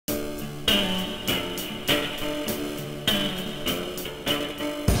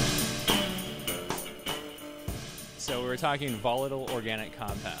talking volatile organic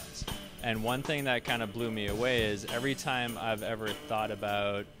compounds. And one thing that kind of blew me away is every time I've ever thought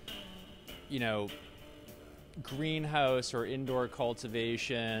about, you know, greenhouse or indoor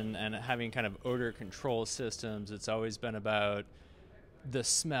cultivation and having kind of odor control systems, it's always been about the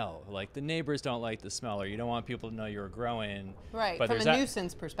smell. Like the neighbors don't like the smell, or you don't want people to know you're growing. Right, but from a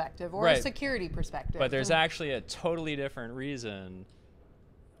nuisance perspective or a security perspective. But there's actually a totally different reason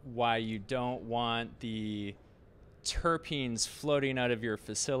why you don't want the terpenes floating out of your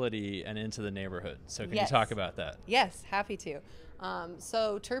facility and into the neighborhood. So can you talk about that? Yes, happy to.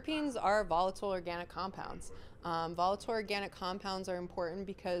 So terpenes are volatile organic compounds. Volatile organic compounds are important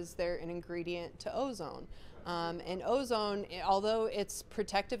because they're an ingredient to ozone. And ozone, although it's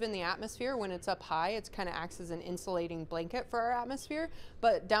protective in the atmosphere when it's up high, it kind of acts as an insulating blanket for our atmosphere.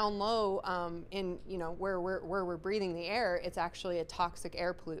 But down low, in where we're breathing the air, it's actually a toxic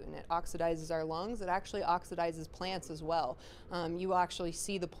air pollutant. It oxidizes our lungs. It actually oxidizes plants as well. You actually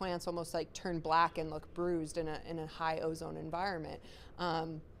see the plants almost like turn black and look bruised in a high ozone environment.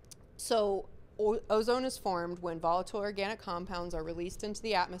 Ozone is formed when volatile organic compounds are released into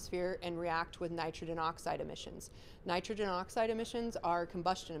the atmosphere and react with nitrogen oxide emissions. Nitrogen oxide emissions are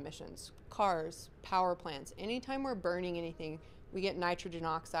combustion emissions, cars, power plants. Anytime we're burning anything, we get nitrogen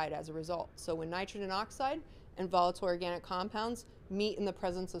oxide as a result. So when nitrogen oxide and volatile organic compounds meet in the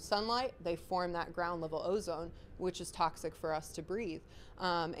presence of sunlight, they form that ground level ozone, which is toxic for us to breathe.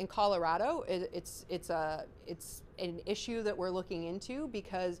 In Colorado, it's an issue that we're looking into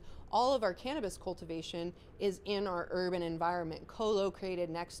because all of our cannabis cultivation is in our urban environment, co-located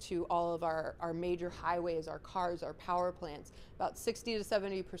next to all of our major highways, our cars, our power plants. About 60 to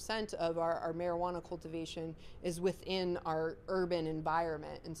 70% of our marijuana cultivation is within our urban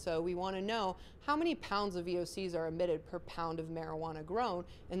environment. And so we want to know how many pounds of VOCs are emitted per pound of marijuana grown,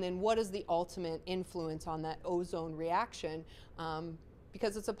 and then what is the ultimate influence on that ozone reaction.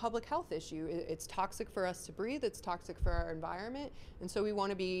 Because it's a public health issue. It's toxic for us to breathe, it's toxic for our environment, and so we want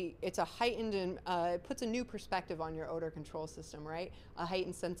to be, it's a heightened and it puts a new perspective on your odor control system, right? A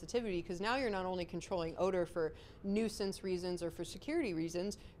heightened sensitivity, because now you're not only controlling odor for nuisance reasons or for security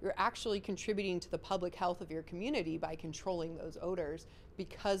reasons, you're actually contributing to the public health of your community by controlling those odors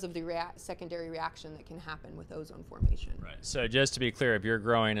because of the secondary reaction that can happen with ozone formation. Right. So just to be clear, if you're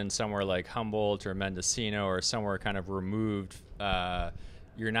growing in somewhere like Humboldt or Mendocino or somewhere kind of removed,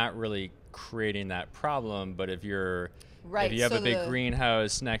 you're not really creating that problem. But if you have a big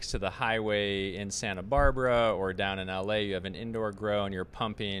greenhouse next to the highway in Santa Barbara or down in LA, you have an indoor grow and you're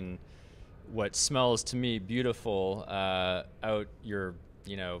pumping what smells to me beautiful out your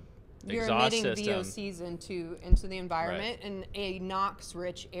you're exhaust emitting system. VOCs into the environment in a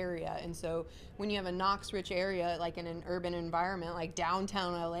NOx-rich area. And so when you have a NOx-rich area, like in an urban environment, like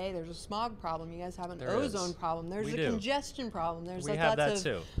downtown LA, there's a smog problem. You guys have an ozone problem. There's a congestion problem. There's lots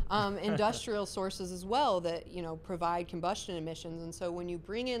of industrial sources as well that provide combustion emissions. And so when you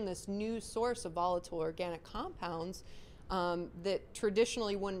bring in this new source of volatile organic compounds, that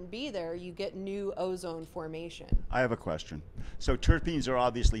traditionally wouldn't be there, you get new ozone formation. I have a question. So terpenes are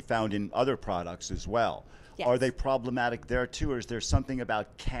obviously found in other products as well. Yes. Are they problematic there too, or is there something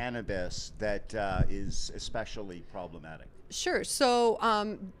about cannabis that is especially problematic? Sure. So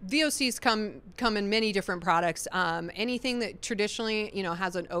VOCs come in many different products. Anything that traditionally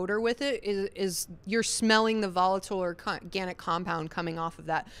has an odor with it is you're smelling the volatile or organic compound coming off of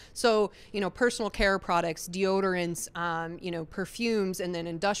that. So personal care products, deodorants, perfumes, and then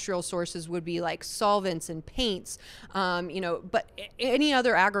industrial sources would be like solvents and paints. But any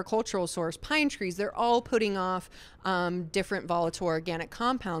other agricultural source, pine trees, they're all putting off different volatile organic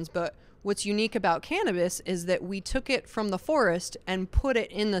compounds. But what's unique about cannabis is that we took it from the forest and put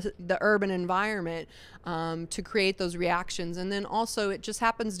it in the urban environment to create those reactions. And then also it just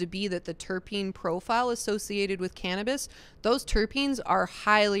happens to be that the terpene profile associated with cannabis, those terpenes are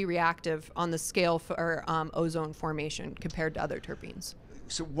highly reactive on the scale for ozone formation compared to other terpenes.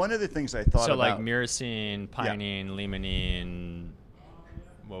 So one of the things I thought about... So like myrcene, pinene, limonene,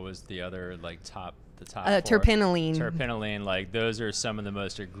 what was the other top... terpenylene. Terpenylene, like those are some of the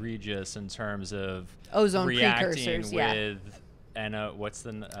most egregious in terms of ozone reacting precursors, with what's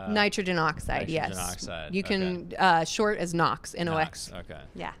the nitrogen oxide? Nitrogen oxide. You can short as NOx, NOx. Okay.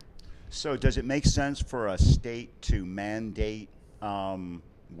 Yeah. So does it make sense for a state to mandate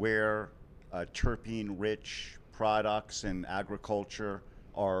where terpene-rich products and agriculture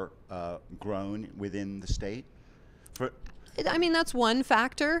are grown within the state? I mean, that's one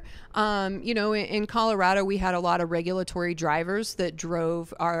factor. In Colorado, we had a lot of regulatory drivers that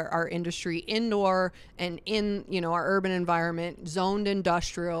drove our industry indoor and in, our urban environment, zoned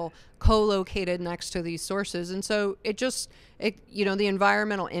industrial, co-located next to these sources. And so the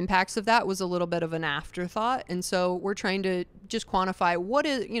environmental impacts of that was a little bit of an afterthought. And so we're trying to just quantify what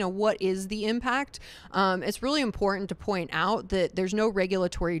is the impact. It's really important to point out that there's no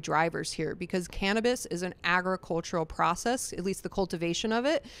regulatory drivers here, because cannabis is an agricultural process, at least the cultivation of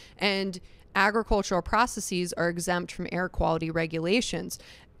it, and agricultural processes are exempt from air quality regulations.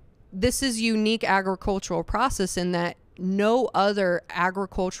 This is unique agricultural process in that no other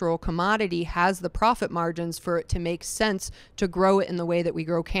agricultural commodity has the profit margins for it to make sense to grow it in the way that we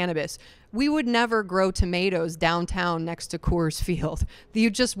grow cannabis. We would never grow tomatoes downtown next to Coors Field. You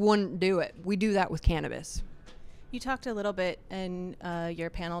just wouldn't do it. We do that with cannabis. You talked a little bit in your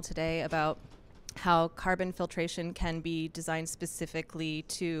panel today about how carbon filtration can be designed specifically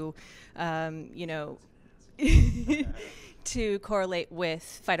to, to correlate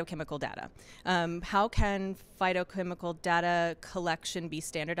with phytochemical data. How can phytochemical data collection be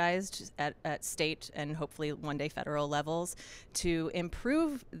standardized at state and hopefully one day federal levels to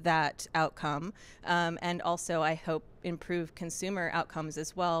improve that outcome, and also, I hope, improve consumer outcomes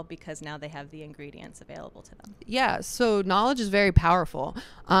as well, because now they have the ingredients available to them? Yeah, so knowledge is very powerful.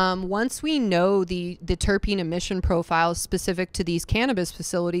 Once we know the terpene emission profiles specific to these cannabis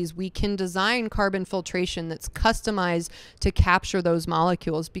facilities, we can design carbon filtration that's customized to capture those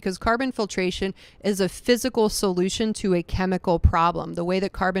molecules, because carbon filtration is a physical solution to a chemical problem. The way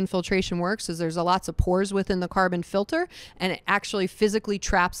that carbon filtration works is there's lots of pores within the carbon filter, and it actually physically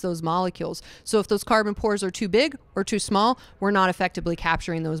traps those molecules. So if those carbon pores are too big or too small, we're not effectively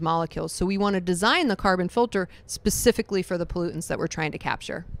capturing those molecules. So we want to design the carbon filter specifically for the pollutants that we're trying to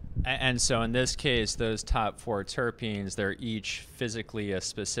capture. And so in this case, those top 4 terpenes, they're each physically a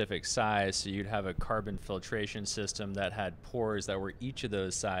specific size. So you'd have a carbon filtration system that had pores that were each of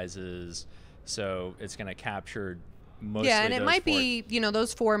those sizes. So it's going to capture mostly Yeah, and it might 4. be,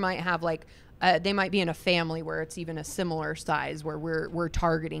 those 4 might have they might be in a family where it's even a similar size, where we're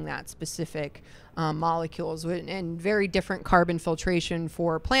targeting that specific molecules, and very different carbon filtration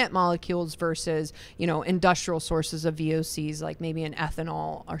for plant molecules versus, industrial sources of VOCs, like maybe an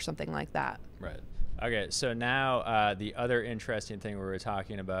ethanol or something like that. Right. Okay, so now the other interesting thing we were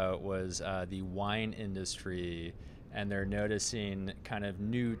talking about was the wine industry, and they're noticing kind of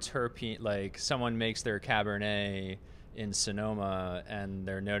new terpene, like someone makes their Cabernet in Sonoma, and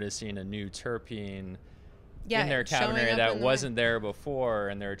they're noticing a new terpene in their Cabernet that wasn't there before,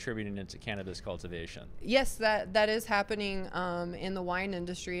 and they're attributing it to cannabis cultivation. Yes, that is happening in the wine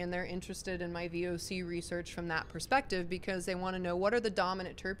industry, and they're interested in my VOC research from that perspective, because they want to know what are the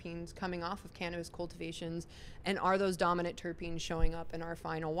dominant terpenes coming off of cannabis cultivations, and are those dominant terpenes showing up in our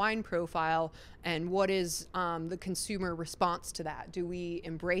final wine profile, and what is the consumer response to that? Do we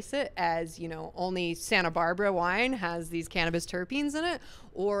embrace it as, only Santa Barbara wine has these cannabis terpenes in it,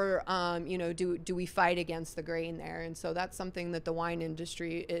 or do we fight against the grain there? And so that's something that the wine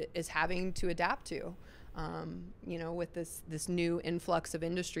industry is having to adapt to. With this new influx of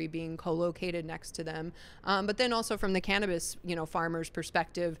industry being co-located next to them. But then also from the cannabis, farmers'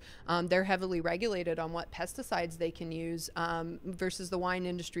 perspective, they're heavily regulated on what pesticides they can use, versus the wine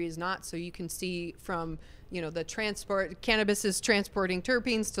industry is not. So you can see from, the transport, cannabis is transporting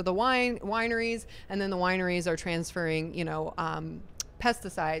terpenes to the wineries, and then the wineries are transferring,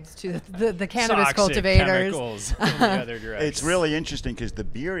 pesticides to the cannabis Toxic cultivators. Chemicals in the other direction. It's really interesting because the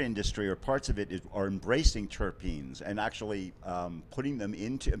beer industry, or parts of it, are embracing terpenes and actually putting them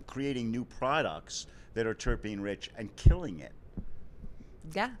into creating new products that are terpene rich and killing it.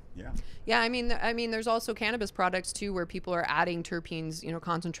 Yeah. I mean, there's also cannabis products too, where people are adding terpenes,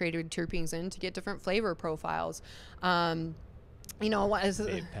 concentrated terpenes in to get different flavor profiles. Vape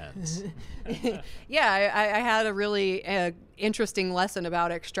pens. Yeah, I had a really interesting lesson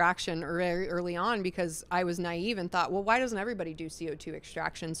about extraction early on, because I was naive and thought, well, why doesn't everybody do CO2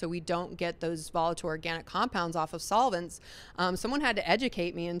 extraction so we don't get those volatile organic compounds off of solvents? Someone had to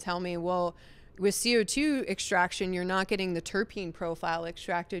educate me and tell me, well, with CO2 extraction, you're not getting the terpene profile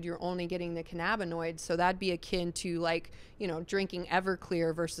extracted, you're only getting the cannabinoids. So that'd be akin to drinking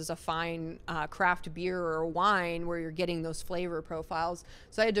Everclear versus a fine craft beer or a wine, where you're getting those flavor profiles.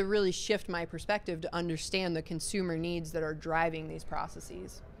 So I had to really shift my perspective to understand the consumer needs that are driving these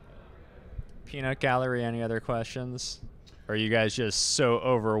processes. Peanut Gallery, any other questions? Or are you guys just so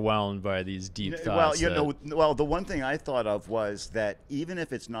overwhelmed by these deep thoughts? Well, the one thing I thought of was that even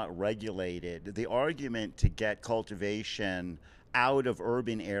if it's not regulated, the argument to get cultivation out of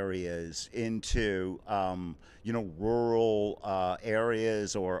urban areas into rural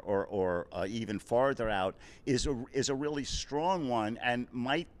areas or even farther out is a really strong one, and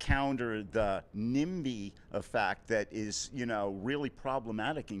might counter the NIMBY effect that is really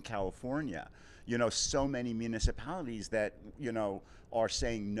problematic in California. So many municipalities that are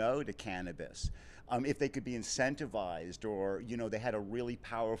saying no to cannabis. If they could be incentivized, or they had a really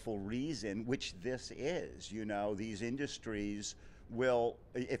powerful reason, which this is, these industries will,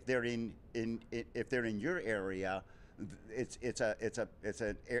 if they're in your area, it's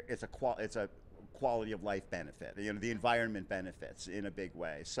a quality of life benefit. The environment benefits in a big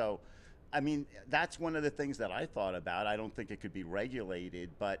way. So, I mean, that's one of the things that I thought about. I don't think it could be regulated,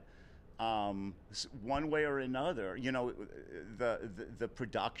 but one way or another, the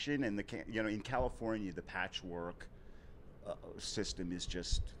production and in California, the patchwork system is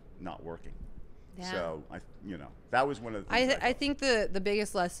just not working. Yeah. So that was one of the things I think the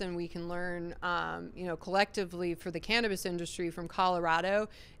biggest lesson we can learn, collectively for the cannabis industry from Colorado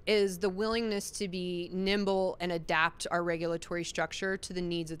is the willingness to be nimble and adapt our regulatory structure to the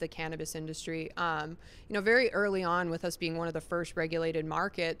needs of the cannabis industry. Very early on, with us being one of the first regulated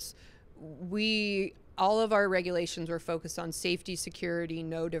markets, all of our regulations were focused on safety, security,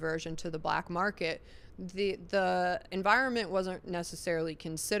 no diversion to the black market. The environment wasn't necessarily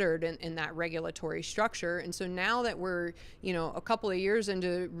considered in that regulatory structure. And so now that we're, a couple of years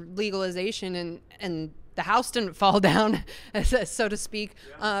into legalization and the house didn't fall down, so to speak,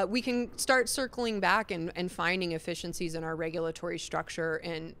 we can start circling back and finding efficiencies in our regulatory structure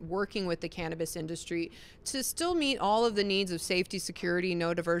and working with the cannabis industry to still meet all of the needs of safety, security,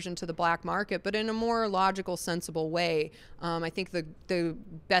 no diversion to the black market, but in a more logical, sensible way. I think the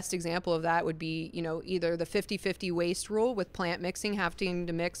best example of that would be, either the 50-50 waste rule, with plant mixing having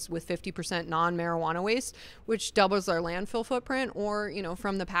to mix with 50% non-marijuana waste, which doubles our landfill footprint, or,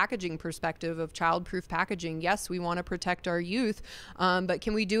 from the packaging perspective of child-proof packaging. Yes, we want to protect our youth, but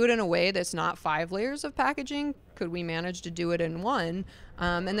can we do it in a way that's not 5 layers of packaging? Could we manage to do it in one?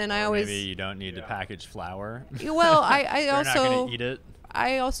 And then maybe you don't need to package flour. Well, I also not going to eat it.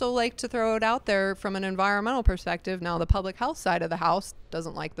 I also like to throw it out there from an environmental perspective. Now, the public health side of the house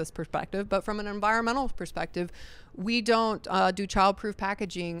doesn't like this perspective, but from an environmental perspective, we don't do child-proof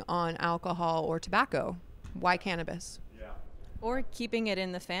packaging on alcohol or tobacco. Why cannabis? Or keeping it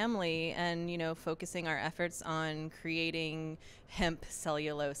in the family and, focusing our efforts on creating hemp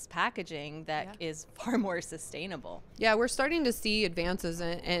cellulose packaging that is far more sustainable. Yeah, we're starting to see advances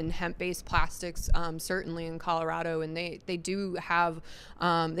in hemp-based plastics, certainly in Colorado, and they do have,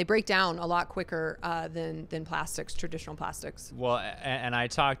 they break down a lot quicker than plastics, traditional plastics. Well, and I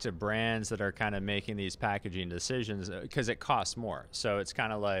talked to brands that are kind of making these packaging decisions because it costs more. So it's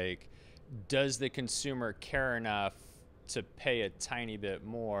kind of like, does the consumer care enough to pay a tiny bit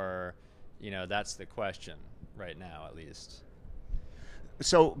more? That's the question right now, at least.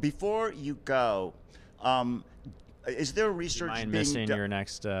 So before you go, is there research being done? missing your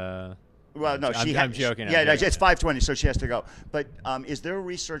next? Well, no, I'm joking. Yeah, no, it's 5:20, so she has to go. But is there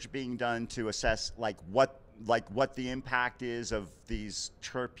research being done to assess what the impact is of these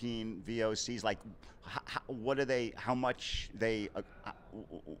terpene VOCs? Like, what are they? How much they?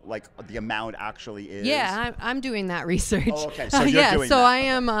 The amount actually is? Yeah, I'm doing that research. Oh, okay. So you're doing that. I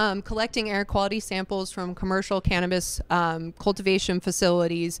am collecting air quality samples from commercial cannabis cultivation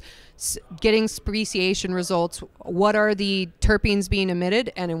facilities, getting speciation results. What are the terpenes being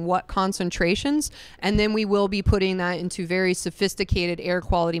emitted and in what concentrations? And then we will be putting that into very sophisticated air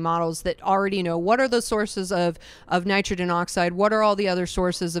quality models that already know what are the sources of nitrogen oxide, what are all the other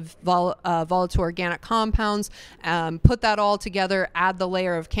sources of volatile organic compounds, put that all together, add the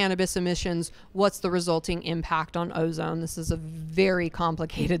layer of cannabis emissions, what's the resulting impact on ozone. This is a very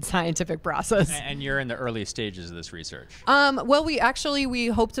complicated scientific process. And you're in the early stages of this research. Well, we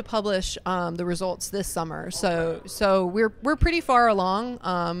hope to publish the results this summer. So we're pretty far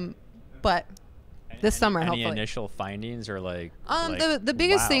along, but this summer, hopefully. Any initial findings or the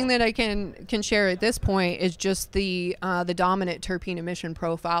biggest thing that I can share at this point is just the dominant terpene emission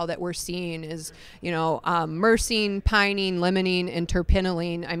profile that we're seeing is, myrcene, pinene, limonene, and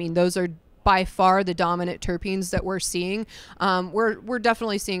terpinolene. I mean, those are by far the dominant terpenes that we're seeing. We're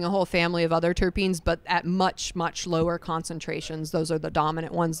definitely seeing a whole family of other terpenes, but at much, much lower concentrations. Those are the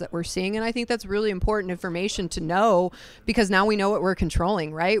dominant ones that we're seeing. And I think that's really important information to know, because now we know what we're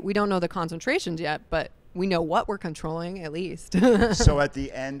controlling, right? We don't know the concentrations yet, but we know what we're controlling, at least. So at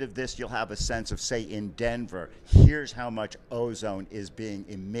the end of this, you'll have a sense of, say, in Denver, here's how much ozone is being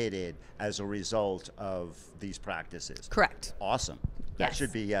emitted as a result of these practices. Correct. Awesome. Yes. That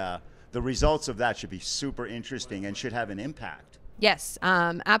should be... the results of that should be super interesting and should have an impact. Yes,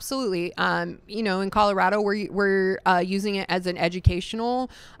 absolutely. You know, in Colorado, we're using it as an educational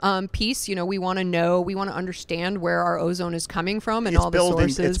piece. You know, we want to know, we want to understand where our ozone is coming from and all the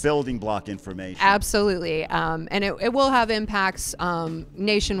sources. It's building block information. Absolutely. And it will have impacts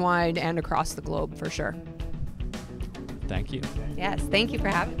nationwide and across the globe for sure. Thank you. Yes, thank you for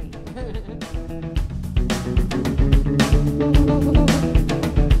having me.